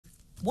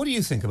what do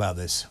you think about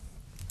this?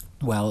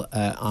 Well,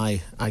 I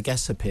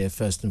guess appear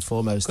first and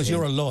foremost... Because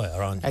you're a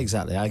lawyer, aren't you?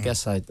 Exactly. I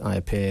guess I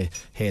appear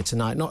here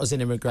tonight, not as an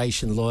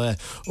immigration lawyer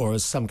or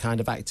as some kind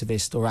of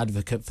activist or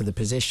advocate for the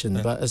position,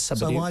 but as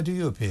somebody... So why do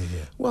you appear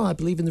here? Well, I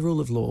believe in the rule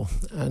of law.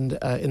 And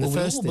in the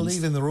first we all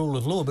believe in the rule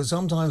of law, but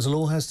sometimes the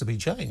law has to be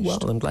changed. Well,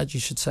 I'm glad you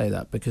should say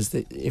that, because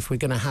if we're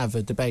going to have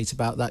a debate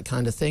about that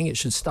kind of thing, it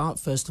should start,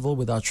 first of all,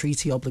 with our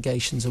treaty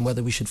obligations and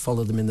whether we should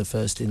follow them in the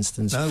first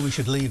instance. No, we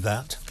should leave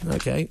that.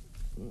 OK.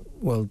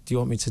 Well, do you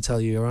want me to tell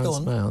you your answer? Go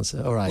on. My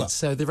answer? All right. Well,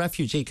 so the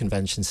Refugee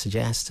Convention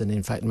suggests, and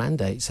in fact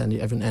mandates,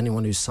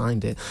 anyone who's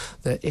signed it,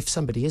 that if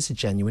somebody is a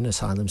genuine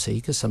asylum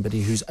seeker,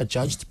 somebody who's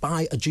adjudged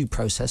by a due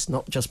process,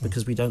 not just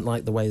because we don't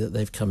like the way that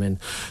they've come in,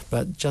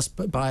 but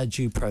just by a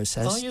due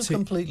process... Are you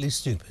completely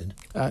stupid?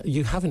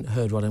 You haven't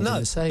heard what I'm going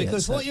to say yet. No,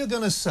 because what you're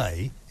going to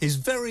say is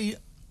very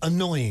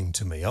annoying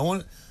to me.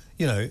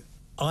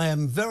 I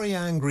am very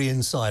angry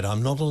inside.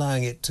 I'm not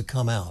allowing it to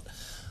come out.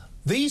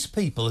 These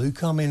people who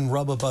come in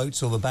rubber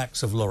boats or the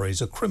backs of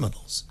lorries are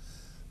criminals.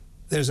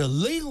 There's a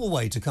legal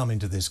way to come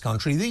into this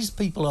country. These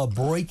people are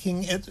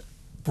breaking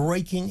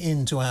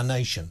into our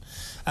nation.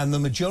 And the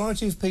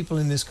majority of people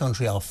in this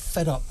country are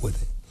fed up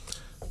with it.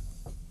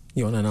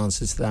 You want an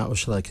answer to that, or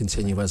shall I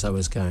continue as I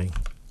was going?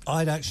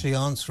 I'd actually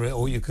answer it,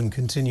 or you can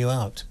continue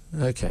out.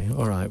 OK,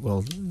 all right,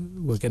 well,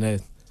 we're going to...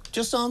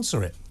 Just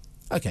answer it.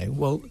 OK,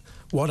 well...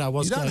 What I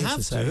was going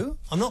to say... You don't have to.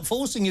 I'm not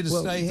forcing you to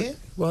stay here.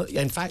 Well,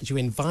 in fact, you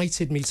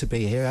invited me to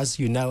be here. As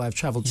you know, I've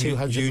travelled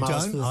 200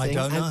 miles for the thing. I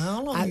don't know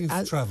how long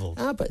you've travelled.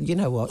 But you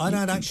know what? I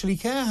don't actually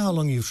care how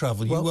long you've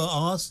travelled. You were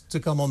asked to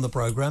come on the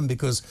programme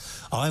because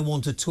I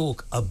want to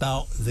talk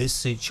about this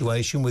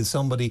situation with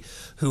somebody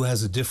who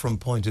has a different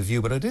point of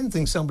view. But I didn't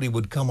think somebody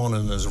would come on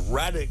and as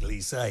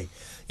radically say,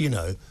 you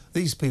know,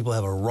 these people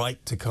have a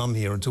right to come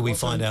here until we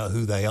find out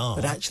who they are.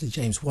 But actually,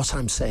 James, what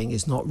I'm saying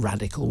is not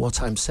radical.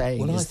 What I'm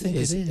saying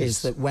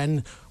is that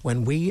when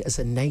we as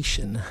a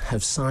nation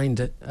have signed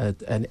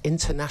an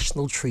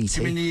international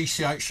treaty... Do you mean the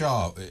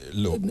ECHR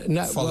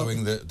law,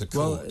 following the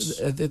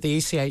courts? Well, the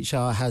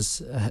ECHR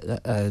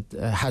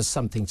has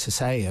something to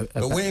say about...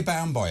 But we're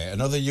bound by it,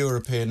 and other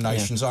European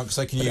nations aren't, because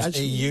they can use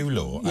EU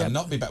law and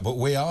not be bound, but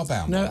we are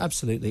bound by it. No,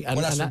 absolutely. Well,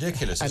 that's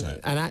ridiculous, isn't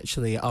it? And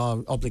actually,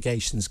 our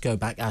obligations go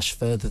back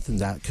further than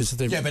that.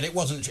 Yeah, but it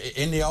wasn't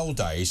in the old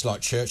days,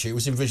 like Churchill. It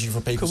was envisioned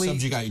for people,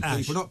 subjugated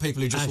people, not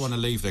people who just want to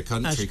leave their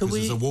country because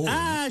there's a war.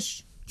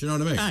 Do you know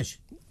what I mean? Ash,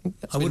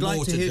 I would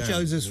like to hear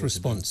Joseph's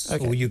response,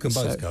 or you can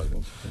both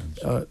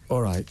go.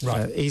 All right.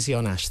 Easy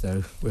on Ash,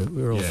 though.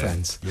 We're all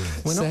friends. Yeah.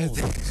 We're not all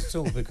friends at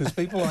all, because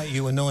people like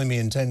you annoy me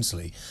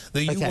intensely.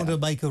 That you want to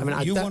make a...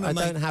 I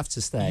don't have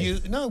to stay.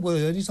 Well,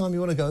 anytime you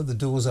want to go, the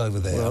door's over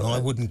there, and I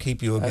wouldn't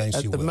keep you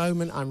against your will. At the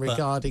moment, I'm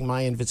regarding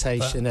my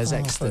invitation as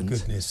excellent. For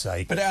goodness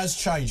sake. But it has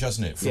changed,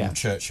 hasn't it, from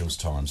Churchill's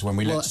times, when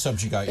we let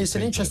subjugated people... It's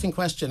an interesting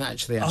question,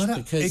 actually, Ash,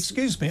 because...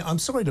 Excuse me, I'm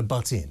sorry to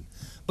butt in,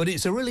 but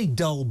it's a really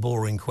dull,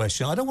 boring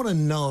question. I don't want to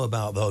know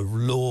about the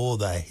law,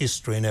 the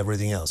history and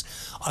everything else.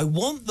 I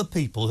want the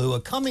people who are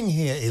coming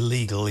here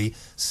illegally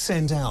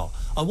sent out.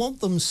 I want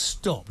them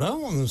stopped. I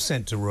don't want them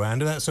sent to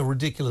Rwanda. That's a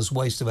ridiculous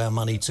waste of our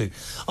money too.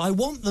 I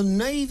want the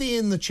Navy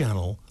in the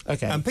Channel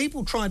and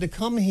people trying to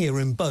come here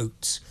in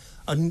boats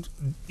and,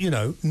 you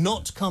know,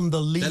 not come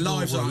the legal Their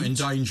lives route. are in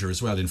danger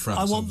as well in France.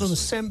 I want them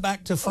sent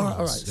back to France.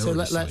 All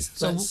right,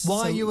 so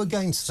why are you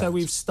against that? So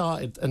we've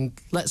started, and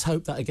let's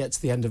hope that I get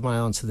to the end of my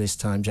answer this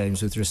time,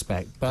 James, with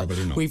respect. But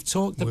we've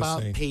talked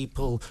about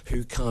people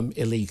who come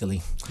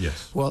illegally.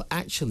 Yes. Well,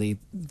 actually,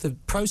 the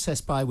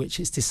process by which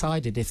it's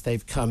decided if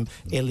they've come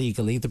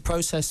illegally, the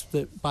process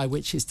by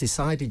which it's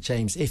decided,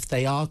 James, if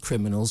they are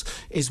criminals,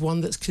 is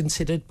one that's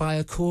considered by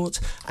a court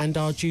and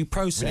our due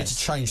process. We need to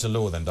change the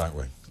law then, don't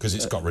we? Because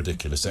it's got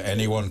ridiculous. So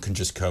anyone can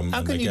just come.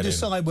 How can you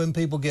decide when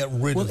people get rid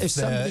of their... Well, if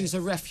somebody's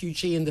a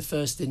refugee in the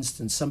first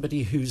instance,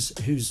 somebody who's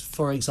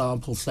for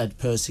example, fled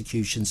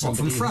persecution...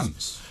 From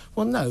France?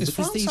 Well, no, is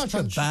because France such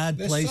a bad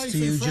place to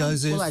you,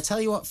 Joseph? Well, I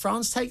tell you what,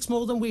 France takes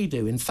more than we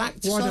do. In fact...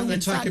 Why don't they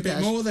take a bit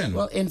more then?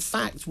 Well, in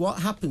fact, what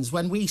happens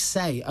when we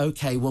say,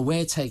 OK, well,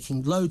 we're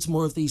taking loads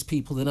more of these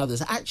people than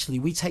others, actually,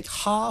 we take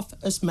half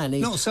as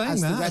many as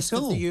the rest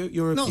of the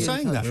European countries. Not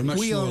saying that.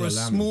 We are a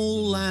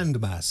small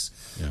landmass,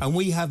 and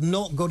we have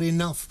not got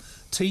enough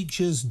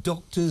teachers,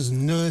 doctors,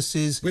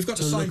 nurses. We've got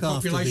the same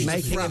population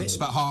as France,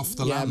 about half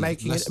the land.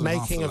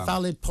 Making a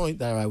valid point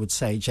there, I would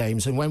say,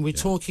 James. And when we're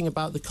talking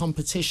about the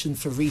competition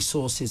for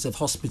resources of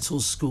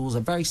hospitals, schools,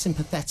 I'm very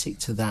sympathetic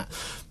to that.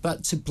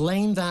 But to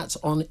blame that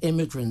on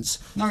immigrants,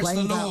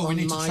 blame that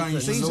on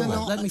migrants. These are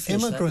not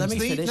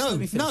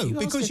immigrants. No,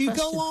 because you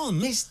go on.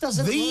 This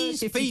doesn't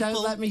work if you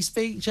don't let me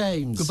speak,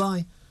 James.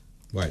 Goodbye.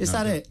 Wait, is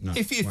that it? No,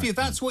 if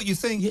that's what you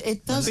think,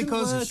 it doesn't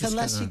work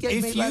unless you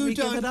let me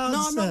give an answer.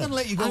 No, I'm not going to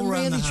let you go around the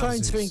houses. I'm really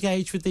trying to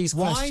engage with these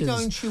questions. Why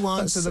don't you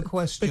answer the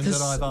question that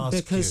I've asked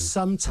you? Because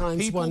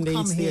sometimes one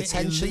needs the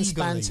attention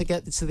span to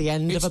get to the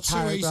end of a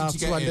paragraph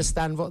to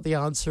understand what the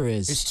answer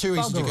is. It's too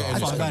easy to get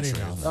in. I've had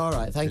enough. All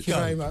right, thank you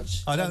very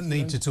much. I don't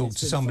need to talk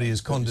to somebody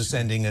as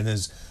condescending and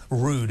as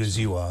rude as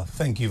you are.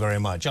 Thank you very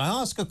much. I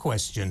ask a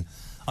question.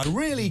 I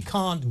really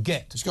can't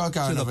get It's got to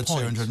go another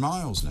 200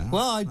 miles now.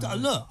 Well,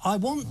 look, I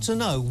want to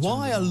know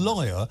why a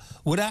lawyer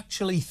would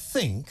actually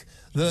think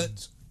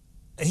that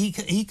he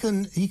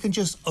can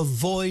just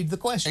avoid the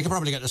question. He could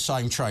probably get the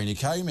same train he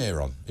came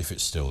here on, if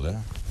it's still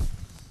there.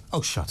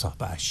 Oh, shut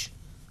up, Ash.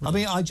 I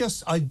mean, I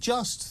just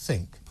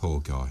think... Poor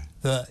guy.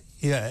 That,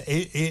 yeah,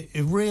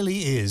 it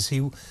really is.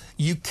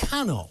 You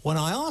cannot... When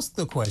I ask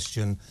the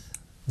question,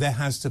 there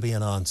has to be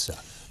an answer.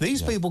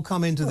 These people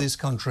come into this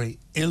country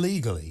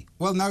illegally.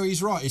 Well, no,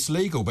 he's right. It's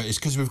legal, but it's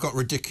because we've got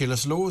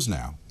ridiculous laws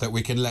now that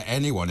we can let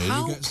anyone in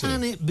who gets in. How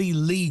can it be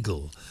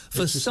legal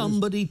for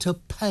somebody to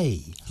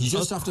pay? You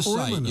just have to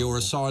say you're an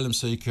asylum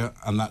seeker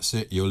and that's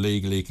it. You're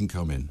legally you can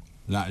come in.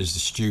 And that is the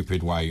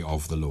stupid way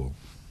of the law.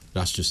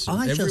 That's just...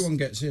 everyone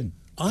gets in.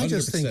 I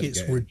just think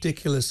it's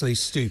ridiculously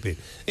stupid.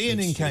 Ian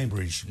in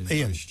Cambridge.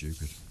 Ian.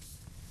 Stupid.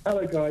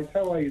 Hello, guys.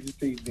 How are you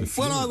this evening?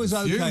 Well, I was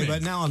okay,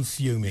 but now I'm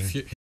fuming.